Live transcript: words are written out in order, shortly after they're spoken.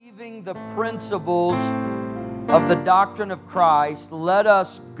leaving the principles of the doctrine of Christ, let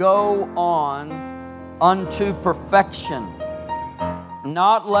us go on unto perfection,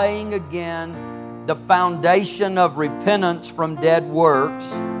 not laying again the foundation of repentance from dead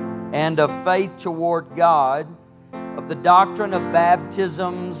works and of faith toward God, of the doctrine of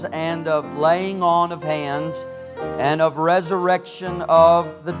baptisms and of laying on of hands, and of resurrection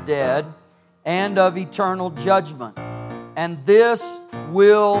of the dead, and of eternal judgment. And this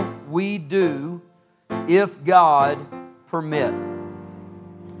will we do if God permit.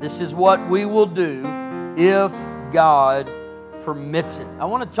 This is what we will do if God permits it. I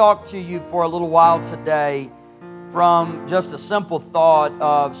want to talk to you for a little while today from just a simple thought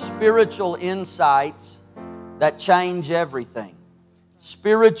of spiritual insights that change everything.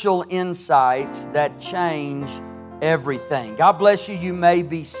 Spiritual insights that change everything. God bless you. You may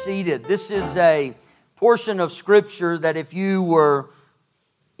be seated. This is a portion of Scripture that if you were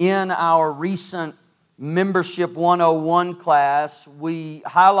in our recent Membership 101 class, we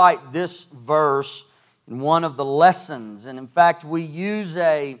highlight this verse in one of the lessons. And in fact, we use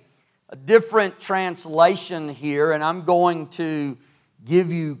a different translation here, and I'm going to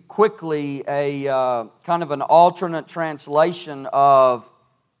give you quickly a kind of an alternate translation of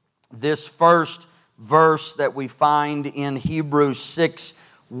this first verse that we find in Hebrews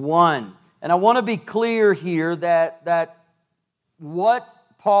 6:1. And I want to be clear here that what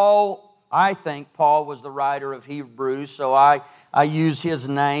I think Paul was the writer of Hebrews, so I use his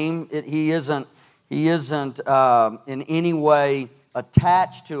name. He isn't in any way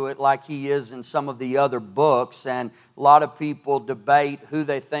attached to it like he is in some of the other books, and a lot of people debate who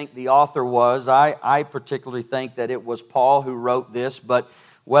they think the author was. I particularly think that it was Paul who wrote this, but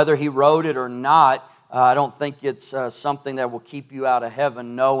whether he wrote it or not, I don't think it's something that will keep you out of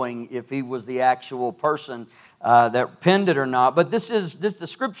heaven knowing if he was the actual person that penned it or not. But the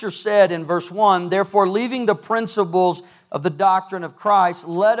Scripture said in verse 1, "Therefore, leaving the principles of the doctrine of Christ,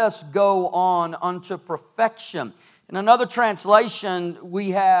 let us go on unto perfection." In another translation,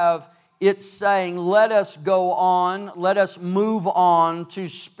 we have it saying, let us go on, let us move on to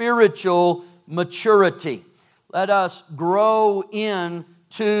spiritual maturity. Let us grow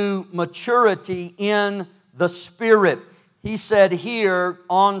into maturity in the Spirit. He said here,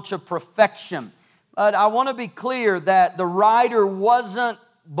 on to perfection. But I want to be clear that the writer wasn't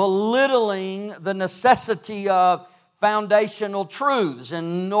belittling the necessity of foundational truths,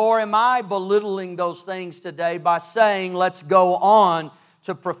 and nor am I belittling those things today by saying let's go on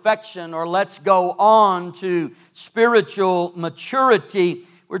to perfection or let's go on to spiritual maturity.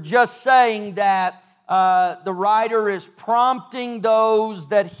 We're just saying that the writer is prompting those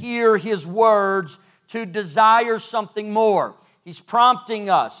that hear his words to desire something more. He's prompting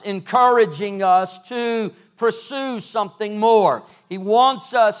us, encouraging us to pursue something more. He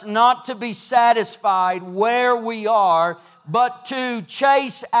wants us not to be satisfied where we are, but to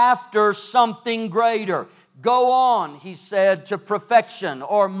chase after something greater. Go on, he said, to perfection,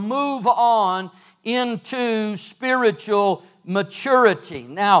 or move on into spiritual maturity.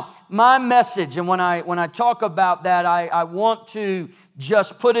 Now, my message, and when I talk about that, I want to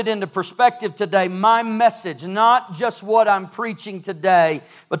just put it into perspective today. My message, not just what I'm preaching today,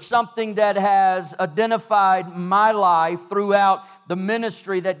 but something that has identified my life throughout the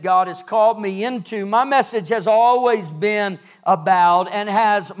ministry that God has called me into. My message has always been about and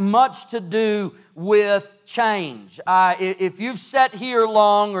has much to do with change. If you've sat here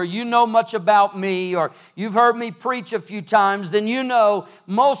long, or you know much about me, or you've heard me preach a few times, then you know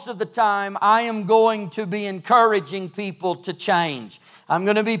most of the time I am going to be encouraging people to change. I'm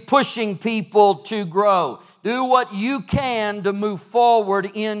going to be pushing people to grow. Do what you can to move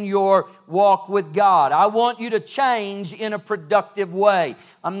forward in your walk with God. I want you to change in a productive way.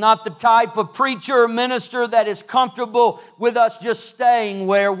 I'm not the type of preacher or minister that is comfortable with us just staying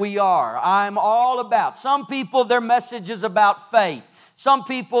where we are. I'm all about, some people, their message is about faith. Some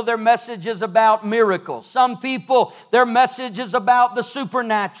people, their message is about miracles. Some people, their message is about the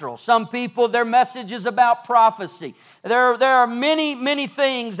supernatural. Some people, their message is about prophecy. There are many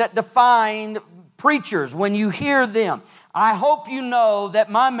things that define preachers when you hear them. I hope you know that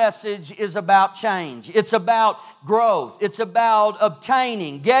my message is about change. It's about growth. It's about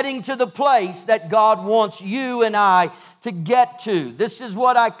obtaining, getting to the place that God wants you and I to get to. This is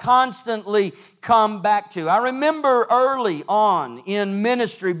what I constantly come back to. I remember early on in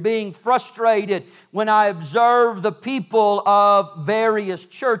ministry being frustrated when I observed the people of various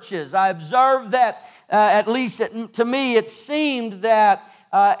churches. I observed that, at least to me, it seemed that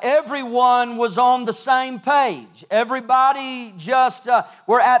everyone was on the same page. Everybody just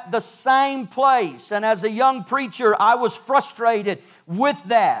were at the same place. And as a young preacher, I was frustrated with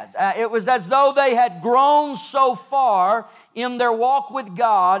that. It was as though they had grown so far in their walk with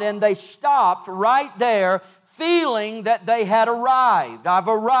God, and they stopped right there, feeling that they had arrived. I've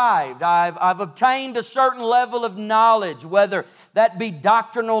arrived. I've obtained a certain level of knowledge, whether that be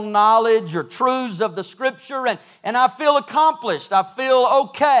doctrinal knowledge or truths of the Scripture, and I feel accomplished. I feel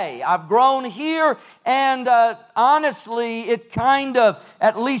okay. I've grown here, and honestly, it kind of,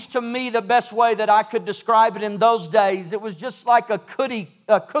 at least to me, the best way that I could describe it in those days, it was just like a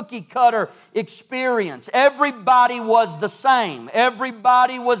cookie cutter experience. Everybody was the same.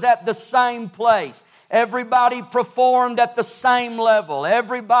 Everybody was at the same place. Everybody performed at the same level.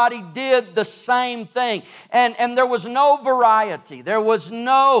 Everybody did the same thing. And there was no variety. There was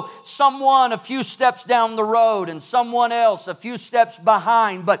no someone a few steps down the road and someone else a few steps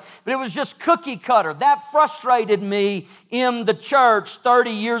behind. But it was just cookie cutter. That frustrated me in the church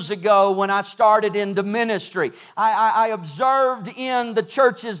 30 years ago when I started into ministry. I observed in the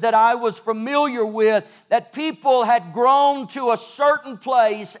churches that I was familiar with that people had grown to a certain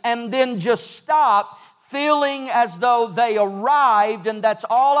place and then just stopped, feeling as though they arrived and that's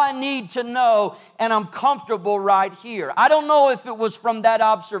all I need to know and I'm comfortable right here. I don't know if it was from that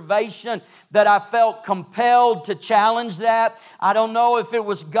observation that I felt compelled to challenge that. I don't know if it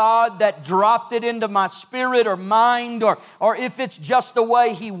was God that dropped it into my spirit or mind or if it's just the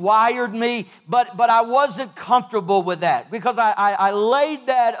way He wired me, but I wasn't comfortable with that because I laid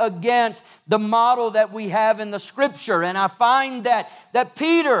that against the model that we have in the Scripture, and I find that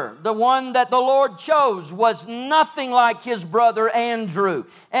Peter, the one that the Lord chose, was nothing like his brother Andrew.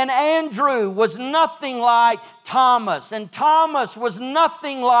 And Andrew was nothing like Thomas. And Thomas was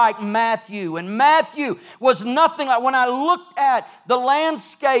nothing like Matthew. And Matthew was nothing like... When I looked at the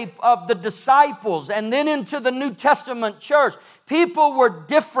landscape of the disciples and then into the New Testament church, people were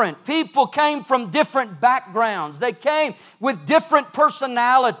different. People came from different backgrounds. They came with different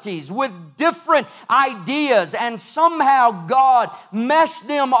personalities, with different ideas, and somehow God meshed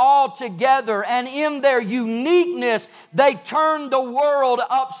them all together, and in their uniqueness, they turned the world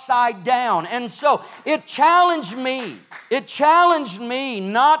upside down. And so it challenged me. It challenged me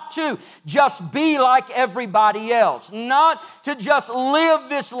not to just be like everybody else, not to just live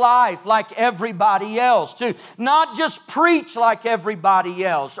this life like everybody else, to not just preach like everybody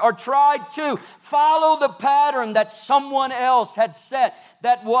else, or try to follow the pattern that someone else had set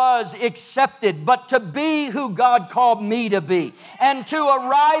that was accepted, but to be who God called me to be, and to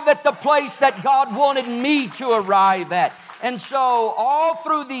arrive at the place that God wanted me to arrive at. And so all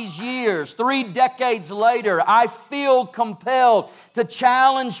through these years, 3 decades later, I feel compelled to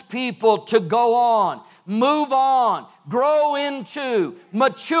challenge people to go on, move on, grow into,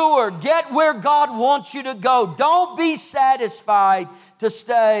 mature, get where God wants you to go. Don't be satisfied to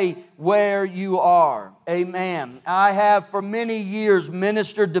stay where you are. Amen. I have for many years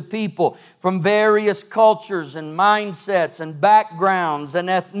ministered to people from various cultures and mindsets and backgrounds and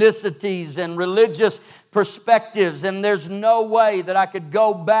ethnicities and religious perspectives, and there's no way that I could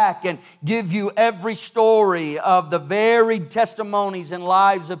go back and give you every story of the varied testimonies and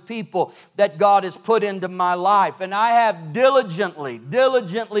lives of people that God has put into my life. And I have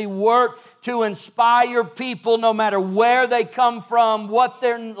diligently worked to inspire people no matter where they come from, what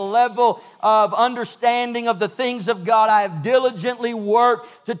their level of understanding of the things of God. I have diligently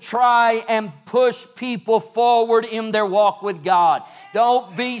worked to try and push people forward in their walk with God.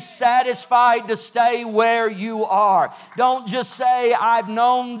 Don't be satisfied to stay where you are. Don't just say, I've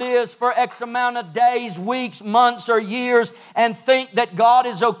known this for X amount of days, weeks, months, or years, and think that God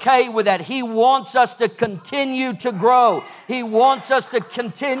is okay with that. He wants us to continue to grow. He wants us to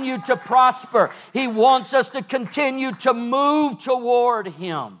continue to prosper. He wants us to continue to move toward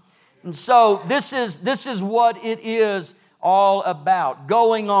Him. And so this is what it is all about.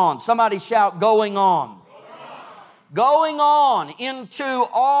 Going on. Somebody shout, going on. Going on into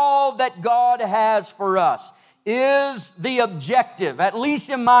all that God has for us is the objective, at least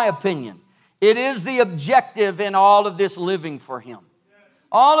in my opinion. It is the objective in all of this living for Him.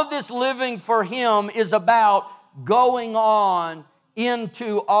 All of this living for Him is about going on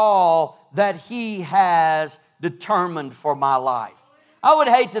into all that He has determined for my life. I would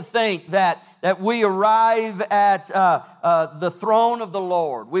hate to think that we arrive at the throne of the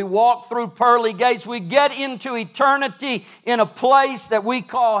Lord. We walk through pearly gates. We get into eternity in a place that we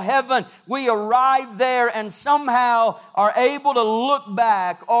call heaven. We arrive there and somehow are able to look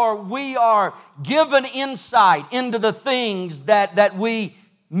back, or we are given insight into the things that we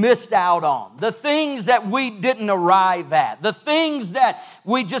missed out on, the things that we didn't arrive at, the things that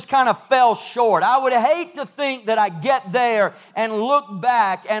we just kind of fell short. I would hate to think that I get there and look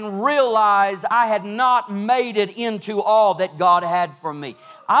back and realize I had not made it into all that God had for me.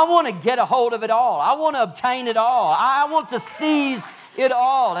 I want to get a hold of it all. I want to obtain it all. I want to seize it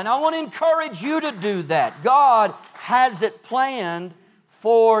all. And I want to encourage you to do that. God has it planned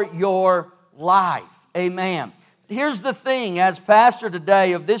for your life. Amen. Here's the thing, as pastor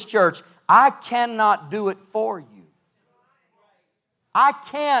today of this church, I cannot do it for you. I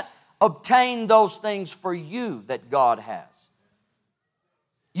can't obtain those things for you that God has.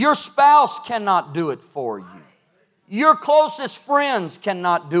 Your spouse cannot do it for you. Your closest friends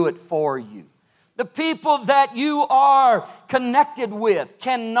cannot do it for you. The people that you are connected with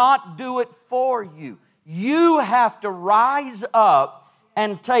cannot do it for you. You have to rise up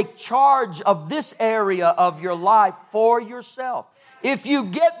and take charge of this area of your life for yourself. If you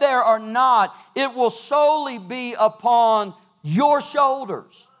get there or not, it will solely be upon your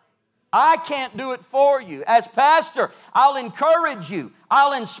shoulders. I can't do it for you. As pastor, I'll encourage you.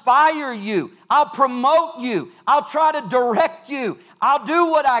 I'll inspire you. I'll promote you. I'll try to direct you. I'll do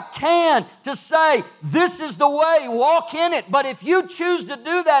what I can to say, this is the way, walk in it. But if you choose to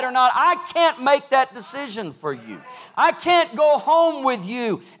do that or not, I can't make that decision for you. I can't go home with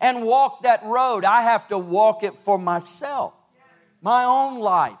you and walk that road. I have to walk it for myself, my own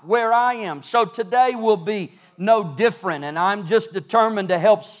life, where I am. So today will be no different, and I'm just determined to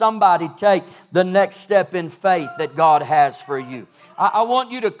help somebody take the next step in faith that God has for you. I want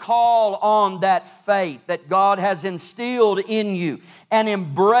you to call on that faith that God has instilled in you and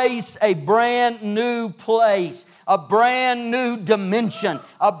embrace a brand new place, a brand new dimension,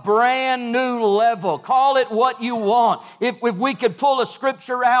 a brand new level. Call it what you want. If we could pull a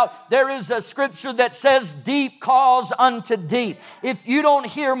scripture out, there is a scripture that says, deep calls unto deep. If you don't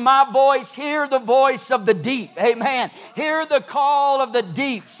hear my voice, hear the voice of the deep. Amen. Hear the call of the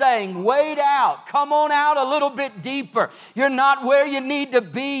deep saying, wade out. Come on out a little bit deeper. You're not where you need to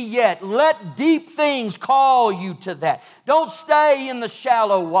be yet. Let deep things call you to that. Don't stay in the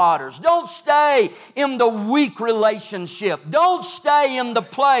shallow waters. Don't stay in the weak relationship. Don't stay in the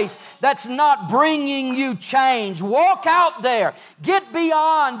place that's not bringing you change. Walk out there. Get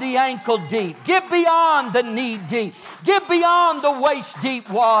beyond the ankle deep. Get beyond the knee deep. Get beyond the waist deep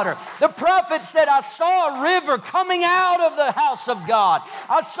water. The prophet said, I saw a river coming out of the house of God.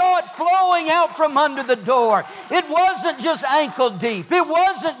 I saw it flowing out from under the door. It wasn't just ankle deep. It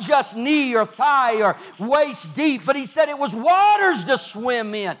wasn't just knee or thigh or waist deep, but he said it was waters to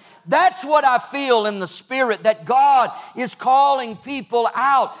swim in. That's what I feel in the Spirit, that God is calling people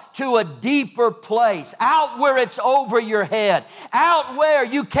out to a deeper place, out where it's over your head, out where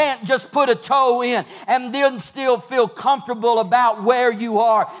you can't just put a toe in and then still feel comfortable about where you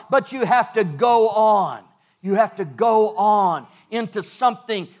are, but you have to go on. You have to go on into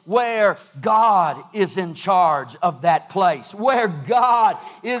something where God is in charge of that place, where God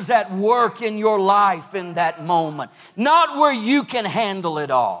is at work in your life in that moment. Not where you can handle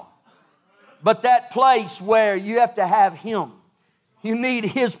it all, but that place where you have to have Him. You need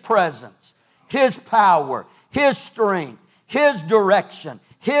His presence, His power, His strength, His direction,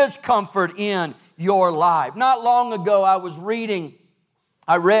 His comfort in your life. Not long ago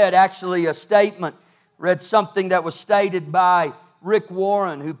I read actually a statement, read something that was stated by Rick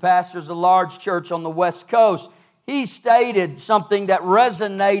Warren, who pastors a large church on the West Coast. He stated something that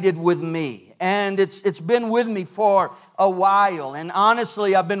resonated with me, and it's been with me for a while. And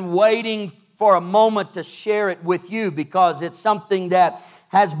honestly, I've been waiting for a moment to share it with you because it's something that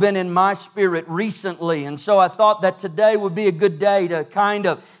has been in my spirit recently. And so I thought that today would be a good day to kind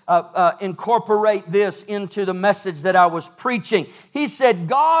of incorporate this into the message that I was preaching. He said,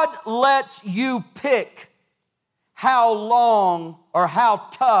 God lets you pick how long or how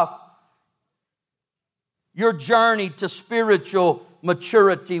tough your journey to spiritual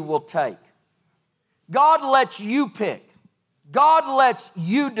maturity will take. God lets you pick. God lets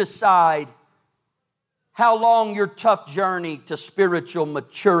you decide how long your tough journey to spiritual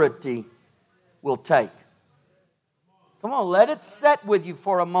maturity will take. Come on, let it set with you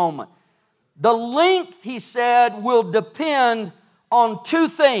for a moment. The length, he said, will depend on two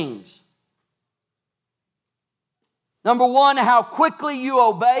things. Number one, how quickly you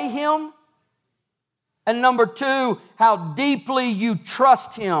obey Him. And number two, how deeply you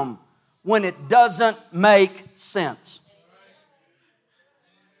trust Him when it doesn't make sense.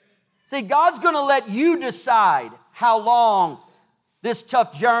 See, God's going to let you decide how long this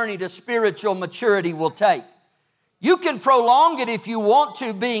tough journey to spiritual maturity will take. You can prolong it if you want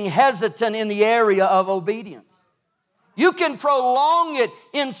to, being hesitant in the area of obedience. You can prolong it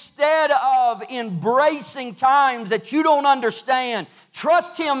instead of embracing times that you don't understand.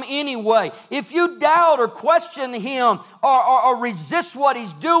 Trust Him anyway. If you doubt or question Him or resist what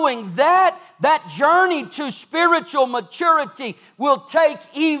He's doing, that journey to spiritual maturity will take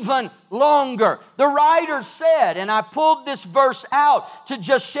even longer. The writer said, and I pulled this verse out to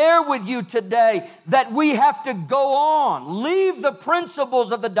just share with you today, that we have to go on. Leave the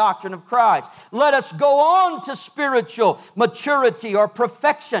principles of the doctrine of Christ. Let us go on to spiritual maturity or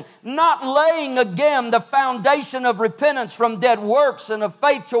perfection, not laying again the foundation of repentance from dead works and of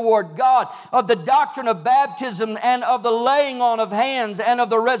faith toward God, of the doctrine of baptism and of the laying on of hands and of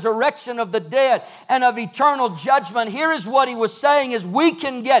the resurrection of the dead and of eternal judgment. Here is what he was saying, is we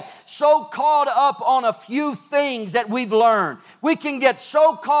can get so caught up on a few things that we've learned. We can get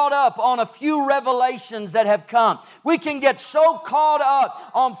so caught up on a few revelations that have come. We can get so caught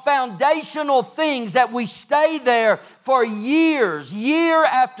up on foundational things that we stay there for years, year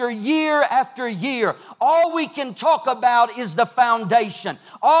after year after year. All we can talk about is the foundation.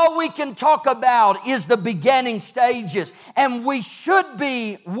 All we can talk about is the beginning stages. And we should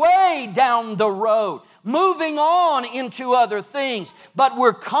be way down the road, moving on into other things. But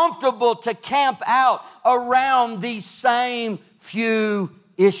we're comfortable to camp out around these same few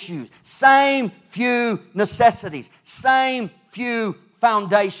issues, same few necessities, same few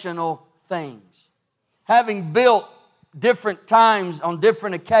foundational things. Having built different times on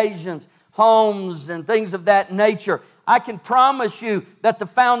different occasions, homes and things of that nature, I can promise you that the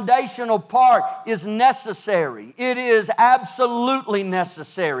foundational part is necessary. It is absolutely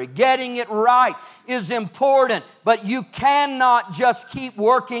necessary. Getting it right is important, but you cannot just keep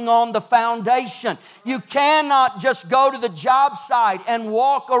working on the foundation. You cannot just go to the job site and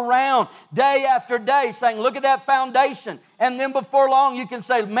walk around day after day saying, look at that foundation. And then before long you can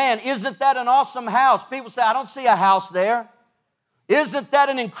say, man, isn't that an awesome house? People say, I don't see a house there. Isn't that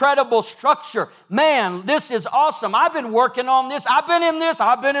an incredible structure? Man, this is awesome. I've been working on this. I've been in this.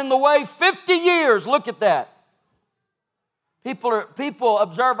 I've been in the way 50 years. Look at that. People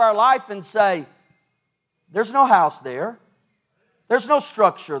observe our life and say, there's no house there. There's no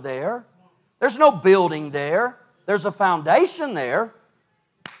structure there. There's no building there. There's a foundation there.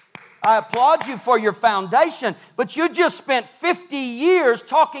 I applaud you for your foundation, but you just spent 50 years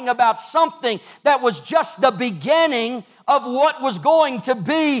talking about something that was just the beginning of what was going to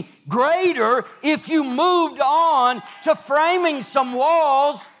be greater if you moved on to framing some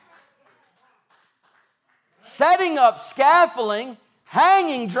walls, setting up scaffolding,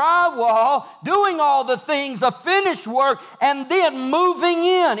 hanging drywall, doing all the things of finished work, and then moving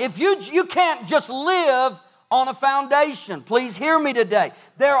in. If you can't just live on a foundation. Please hear me today.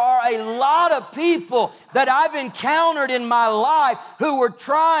 There are a lot of people that I've encountered in my life who were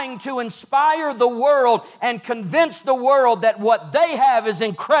trying to inspire the world and convince the world that what they have is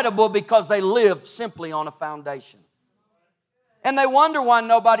incredible because they live simply on a foundation. And they wonder why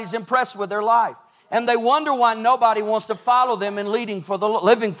nobody's impressed with their life. And they wonder why nobody wants to follow them in living for the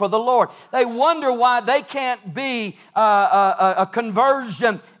Lord. They wonder why they can't be a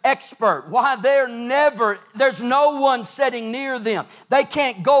conversion expert, why there's no one sitting near them. They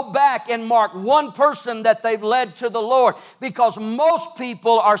can't go back and mark one person that they've led to the Lord, because most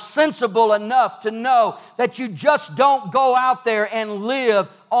people are sensible enough to know that you just don't go out there and live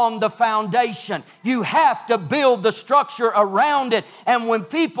on the foundation. You have to build the structure around it. And when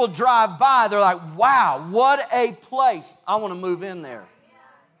people drive by, they're like, wow, what a place. I want to move in there.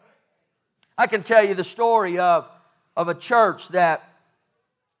 I can tell you the story of a church that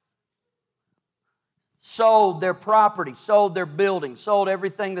sold their property, sold their building, sold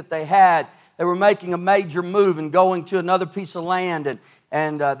everything that they had. They were making a major move and going to another piece of land.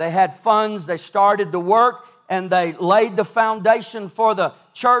 And they had funds. They started the work. And they laid the foundation for the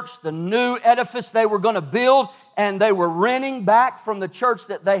church, the new edifice they were going to build, and they were renting back from the church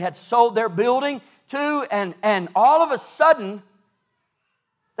that they had sold their building to, and all of a sudden,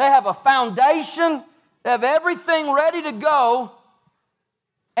 they have a foundation, they have everything ready to go,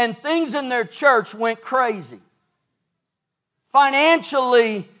 and things in their church went crazy.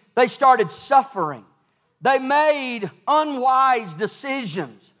 Financially, they started suffering. They made unwise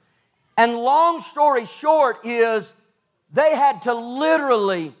decisions. And long story short is they had to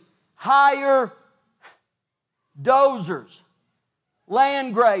literally hire dozers,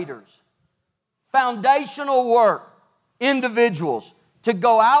 land graders, foundational work individuals to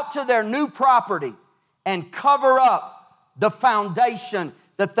go out to their new property and cover up the foundation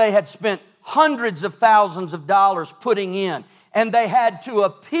that they had spent hundreds of thousands of dollars putting in. And they had to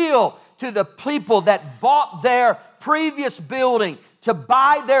appeal to the people that bought their previous building, to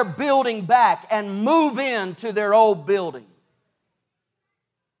buy their building back and move into their old building.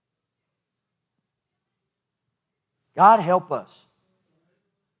 God help us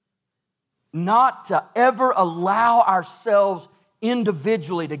not to ever allow ourselves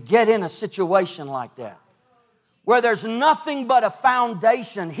individually to get in a situation like that, where there's nothing but a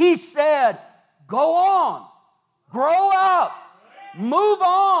foundation. He said, go on, grow up, move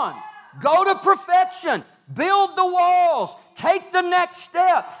on, go to perfection, build the walls, take the next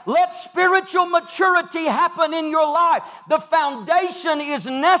step. Let spiritual maturity happen in your life. The foundation is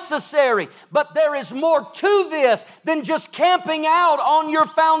necessary, but there is more to this than just camping out on your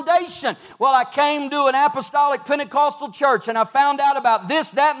foundation. Well, I came to an apostolic Pentecostal church and I found out about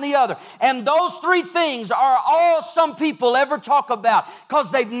this, that, and the other. And those three things are all some people ever talk about because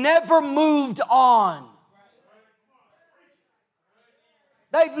they've never moved on.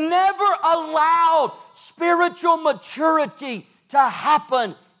 They've never allowed spiritual maturity to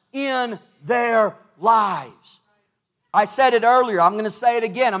happen in their lives. I said it earlier. I'm going to say it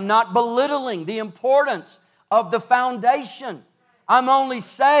again. I'm not belittling the importance of the foundation. I'm only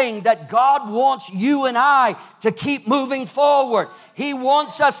saying that God wants you and I to keep moving forward. He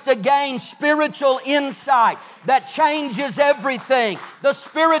wants us to gain spiritual insight that changes everything. The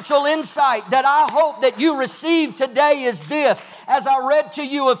spiritual insight that I hope that you receive today is this. As I read to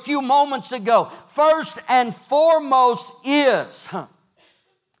you a few moments ago, first and foremost is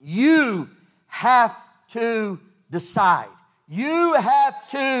you have to decide. You have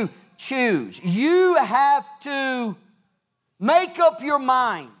to choose. You have to make up your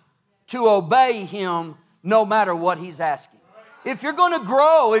mind to obey Him no matter what He's asking. If you're going to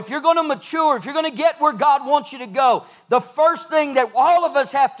grow, if you're going to mature, if you're going to get where God wants you to go, the first thing that all of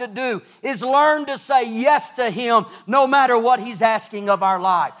us have to do is learn to say yes to Him no matter what He's asking of our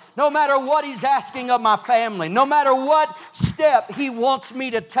life, no matter what He's asking of my family, no matter what step He wants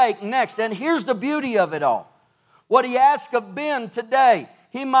me to take next. And here's the beauty of it all. What He asked of Ben today,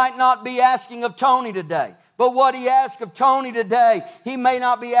 He might not be asking of Tony today. But what He asked of Tony today, He may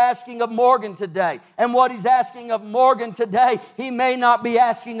not be asking of Morgan today. And what He's asking of Morgan today, He may not be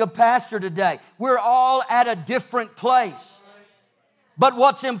asking of Pastor today. We're all at a different place. But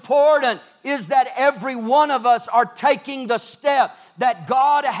what's important is that every one of us are taking the step that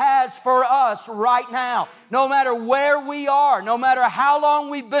God has for us right now. No matter where we are, no matter how long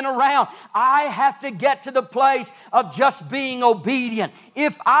we've been around, I have to get to the place of just being obedient.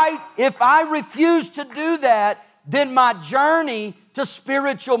 If I refuse to do that, then my journey to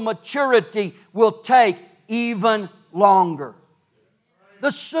spiritual maturity will take even longer.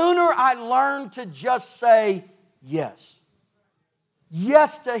 The sooner I learn to just say yes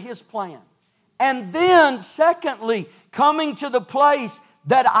to His plan. And then, secondly, coming to the place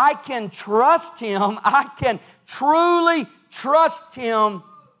that I can trust Him, I can truly trust Him,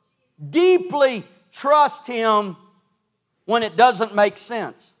 deeply trust Him when it doesn't make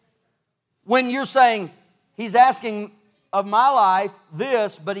sense. When you're saying, He's asking of my life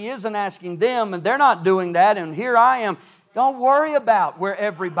this, but He isn't asking them, and they're not doing that, and here I am. Don't worry about where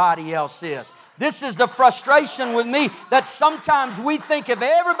everybody else is. This is the frustration with me, that sometimes we think if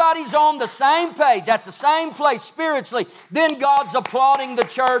everybody's on the same page, at the same place spiritually, then God's applauding the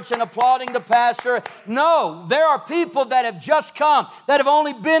church and applauding the pastor. No, there are people that have just come, that have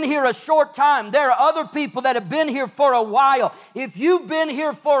only been here a short time. There are other people that have been here for a while. If you've been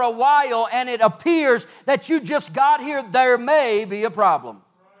here for a while and it appears that you just got here, there may be a problem.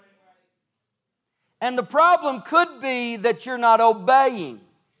 And the problem could be that you're not obeying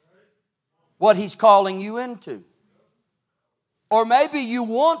what He's calling you into. Or maybe you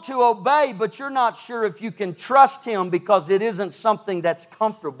want to obey, but you're not sure if you can trust Him because it isn't something that's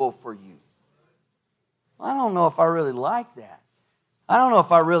comfortable for you. I don't know if I really like that. I don't know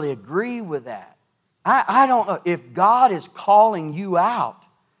if I really agree with that. I don't know. If God is calling you out,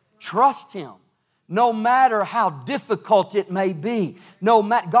 trust Him. No matter how difficult it may be.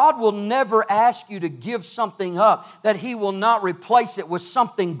 God will never ask you to give something up that He will not replace it with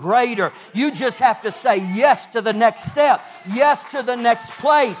something greater. You just have to say yes to the next step. Yes to the next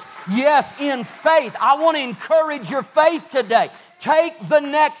place. Yes in faith. I want to encourage your faith today. Take the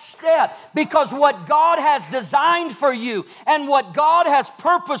next step, because what God has designed for you and what God has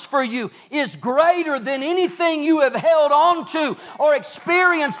purposed for you is greater than anything you have held on to or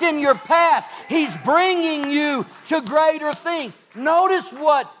experienced in your past. He's bringing you to greater things. Notice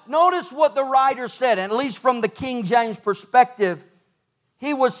what the writer said, and at least from the King James perspective.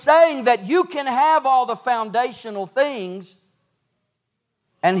 He was saying that you can have all the foundational things,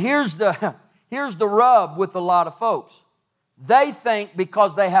 and here's the rub with a lot of folks. They think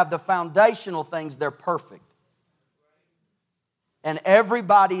because they have the foundational things, they're perfect. and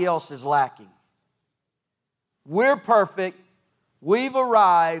everybody else is lacking. We're perfect. We've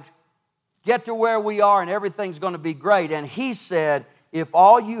arrived. Get to where we are and everything's going to be great. And He said, if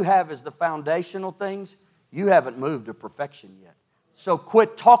all you have is the foundational things, you haven't moved to perfection yet. So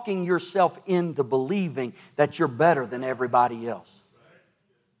quit talking yourself into believing that you're better than everybody else.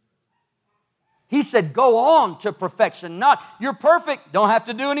 He said, go on to perfection. Not, you're perfect, don't have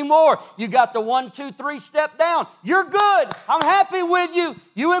to do any more. You got the 1, 2, 3 step down. You're good. I'm happy with you.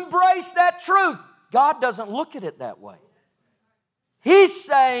 You embrace that truth. God doesn't look at it that way. He's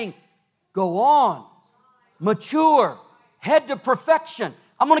saying, go on, mature, head to perfection.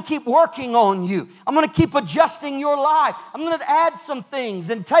 I'm going to keep working on you. I'm going to keep adjusting your life. I'm going to add some things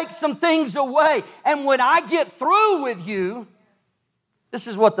and take some things away. And when I get through with you, this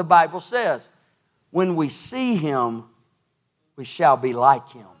is what the Bible says. When we see Him, we shall be like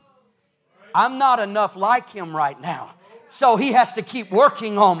Him. I'm not enough like Him right now. So He has to keep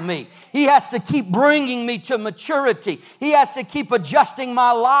working on me. He has to keep bringing me to maturity. He has to keep adjusting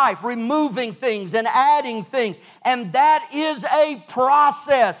my life, removing things and adding things. And that is a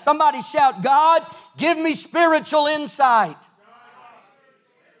process. Somebody shout, God, give me spiritual insight.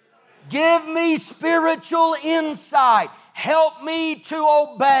 Give me spiritual insight. Help me to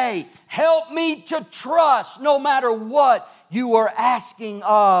obey. Help me to trust no matter what you are asking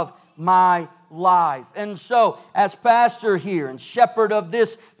of my life. And so, as pastor here and shepherd of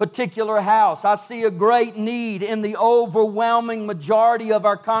this particular house, I see a great need in the overwhelming majority of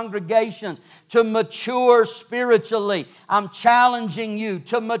our congregations to mature spiritually. I'm challenging you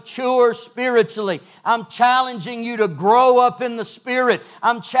to mature spiritually. I'm challenging you to grow up in the Spirit.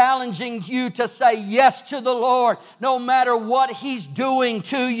 I'm challenging you to say yes to the Lord no matter what He's doing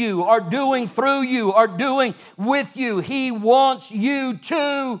to you or doing through you or doing with you. He wants you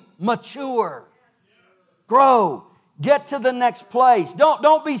to mature. Grow. Get to the next place.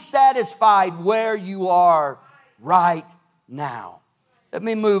 Don't be satisfied where you are right now. Let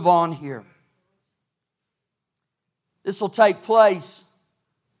me move on here. This will take place,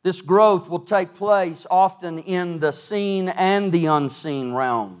 this growth will take place often in the seen and the unseen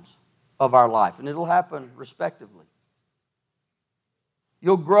realms of our life. And it'll happen respectively.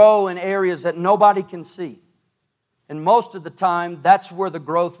 You'll grow in areas that nobody can see. And most of the time, that's where the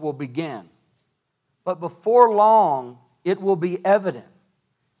growth will begin. But before long, it will be evident.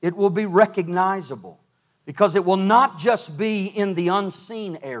 It will be recognizable. Because it will not just be in the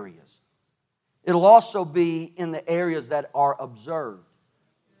unseen areas. It'll also be in the areas that are observed.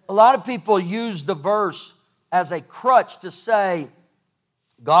 A lot of people use the verse as a crutch to say,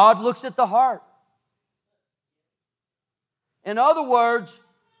 God looks at the heart. In other words,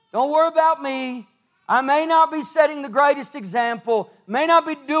 don't worry about me. I may not be setting the greatest example, may not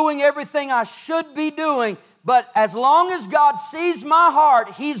be doing everything I should be doing, but as long as God sees my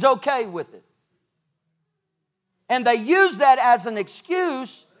heart, He's okay with it. And they use that as an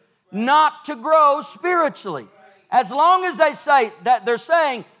excuse not to grow spiritually. As long as they say that, they're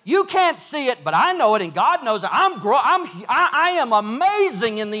saying, you can't see it, but I know it and God knows it. I am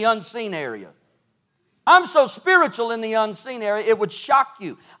amazing in the unseen area. I'm so spiritual in the unseen area, it would shock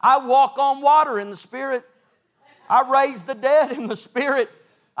you. I walk on water in the Spirit. I raise the dead in the Spirit.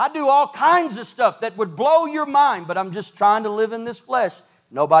 I do all kinds of stuff that would blow your mind, but I'm just trying to live in this flesh.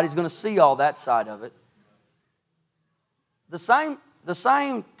 Nobody's going to see all that side of it. The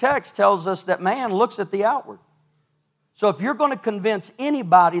same text tells us that man looks at the outward. So if you're going to convince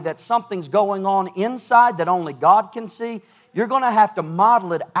anybody that something's going on inside that only God can see, you're going to have to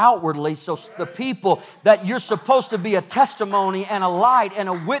model it outwardly so the people that you're supposed to be a testimony and a light and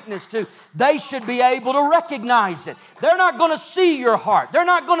a witness to, they should be able to recognize it. They're not going to see your heart. They're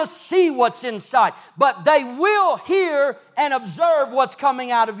not going to see what's inside, but they will hear and observe what's coming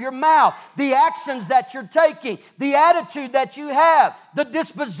out of your mouth, the actions that you're taking, the attitude that you have, the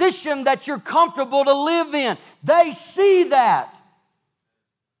disposition that you're comfortable to live in. They see that.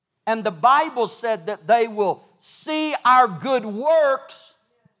 And the Bible said that they will see our good works,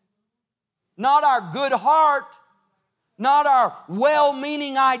 not our good heart, not our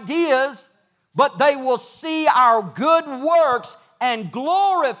well-meaning ideas, but they will see our good works and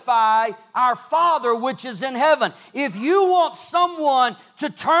glorify our Father which is in heaven. If you want someone to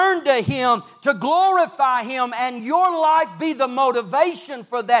turn to Him, to glorify Him, and your life be the motivation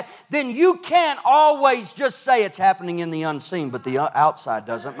for that, then you can't always just say it's happening in the unseen, but the outside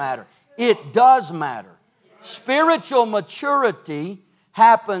doesn't matter. It does matter. Spiritual maturity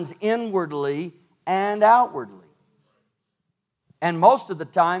happens inwardly and outwardly. And most of the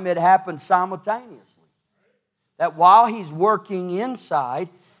time it happens simultaneously. That while He's working inside,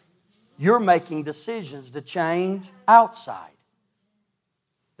 you're making decisions to change outside.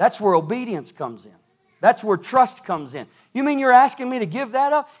 That's where obedience comes in. That's where trust comes in. You mean you're asking me to give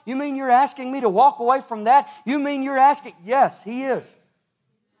that up? You mean you're asking me to walk away from that? You mean you're asking? Yes, He is.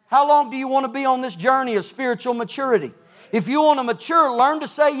 How long do you want to be on this journey of spiritual maturity? If you want to mature, learn to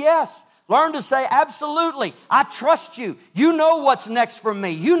say yes. Learn to say, absolutely, I trust you. You know what's next for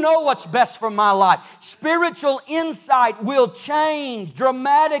me. You know what's best for my life. Spiritual insight will change,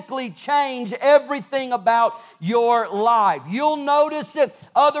 dramatically change everything about your life. You'll notice it.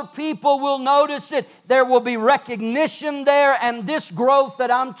 Other people will notice it. There will be recognition there. And this growth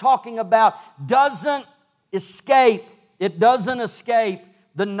that I'm talking about doesn't escape. It doesn't escape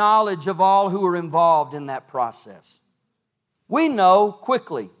the knowledge of all who are involved in that process. We know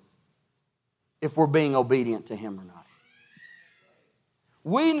quickly if we're being obedient to Him or not.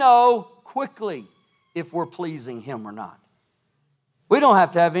 We know quickly if we're pleasing Him or not. We don't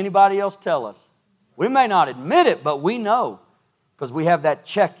have to have anybody else tell us. We may not admit it, but we know because we have that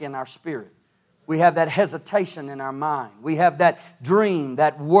check in our spirit. We have that hesitation in our mind. We have that dream,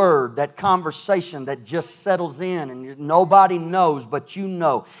 that word, that conversation that just settles in and nobody knows, but you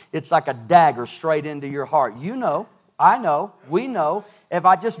know. It's like a dagger straight into your heart. You know, I know, we know. Have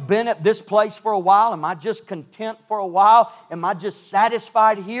I just been at this place for a while? Am I just content for a while? Am I just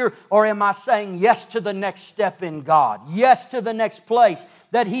satisfied here? Or am I saying yes to the next step in God? Yes to the next place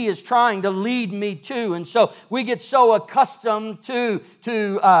that He is trying to lead me to. And so we get so accustomed to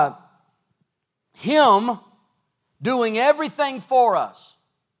Him doing everything for us.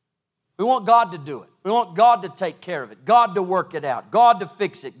 We want God to do it. We want God to take care of it. God to work it out. God to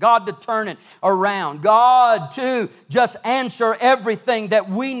fix it. God to turn it around. God to just answer everything that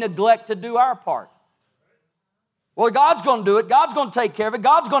we neglect to do our part. Well, God's going to do it. God's going to take care of it.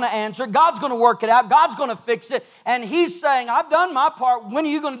 God's going to answer it. God's going to work it out. God's going to fix it. And He's saying, I've done my part. When are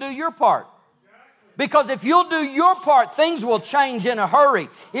you going to do your part? Because if you'll do your part, things will change in a hurry.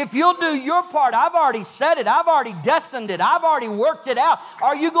 If you'll do your part, I've already said it. I've already destined it. I've already worked it out.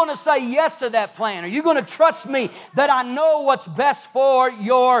 Are you going to say yes to that plan? Are you going to trust me that I know what's best for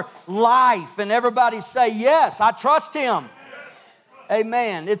your life? And everybody say, yes, I trust Him.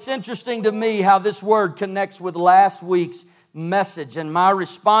 Amen. It's interesting to me how this word connects with last week's message. And my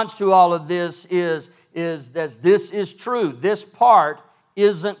response to all of this is that this is true. This part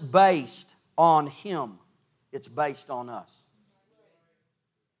isn't based on Him. It's based on us.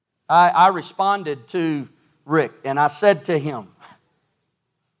 I responded to Rick and I said to him,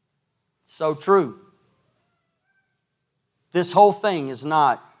 so true. This whole thing is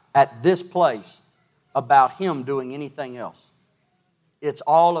not at this place about Him doing anything else. It's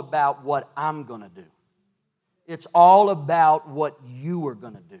all about what I'm going to do. It's all about what you are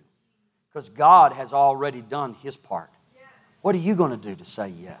going to do. Because God has already done His part. What are you going to do to say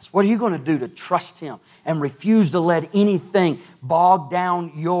yes? What are you going to do to trust Him and refuse to let anything bog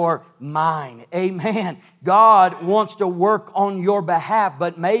down your mind? Amen. God wants to work on your behalf,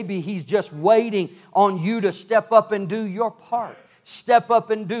 but maybe He's just waiting on you to step up and do your part. Step up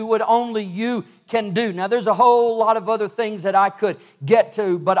and do what only you can do. Now, there's a whole lot of other things that I could get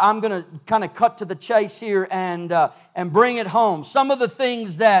to, but I'm going to kind of cut to the chase here and bring it home. Some of the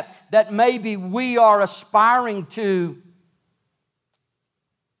things that maybe we are aspiring to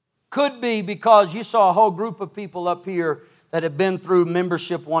could be because you saw a whole group of people up here that have been through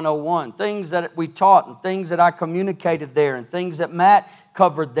Membership 101. Things that we taught and things that I communicated there and things that Matt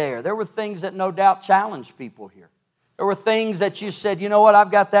covered there. There were things that no doubt challenged people here. There were things that you said, you know what,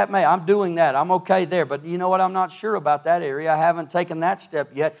 I've got that made. I'm doing that. I'm okay there. But you know what, I'm not sure about that area. I haven't taken that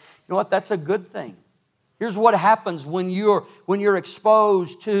step yet. You know what, that's a good thing. Here's what happens when you're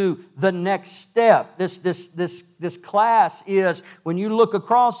exposed to the next step. This class is, when you look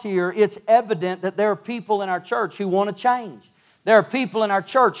across here, it's evident that there are people in our church who want to change. There are people in our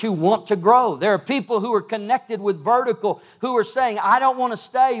church who want to grow. There are people who are connected with Vertical who are saying, I don't want to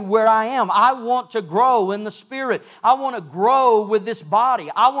stay where I am. I want to grow in the Spirit. I want to grow with this body.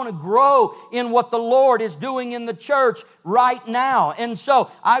 I want to grow in what the Lord is doing in the church right now. And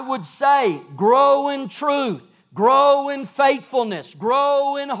so I would say, grow in truth. Grow in faithfulness,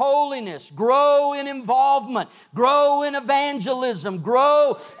 grow in holiness, grow in involvement, grow in evangelism,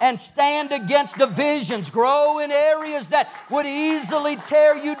 grow and stand against divisions, grow in areas that would easily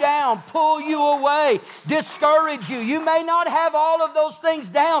tear you down, pull you away, discourage you. You may not have all of those things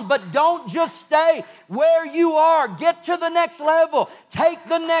down, but don't just stay where you are. Get to the next level. Take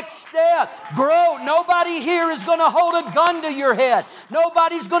the next step. Grow. Nobody here is going to hold a gun to your head.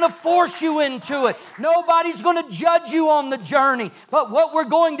 Nobody's going to force you into it. Nobody's going to going to judge you on the journey. But what we're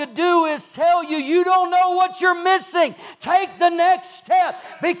going to do is tell you, you don't know what you're missing. Take the next step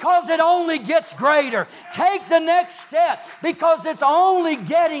because it only gets greater. Take the next step because it's only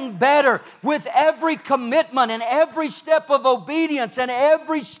getting better with every commitment and every step of obedience and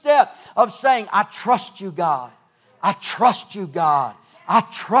every step of saying, I trust you, God. I trust you, God. I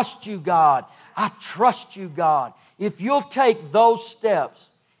trust you, God. I trust you, God. If you'll take those steps,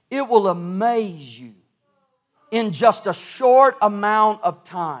 it will amaze you in just a short amount of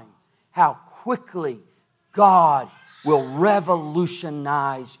time how quickly God will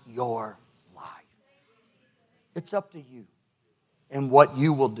revolutionize your life. It's up to you and what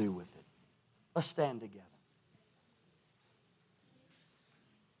you will do with it. Let's stand together.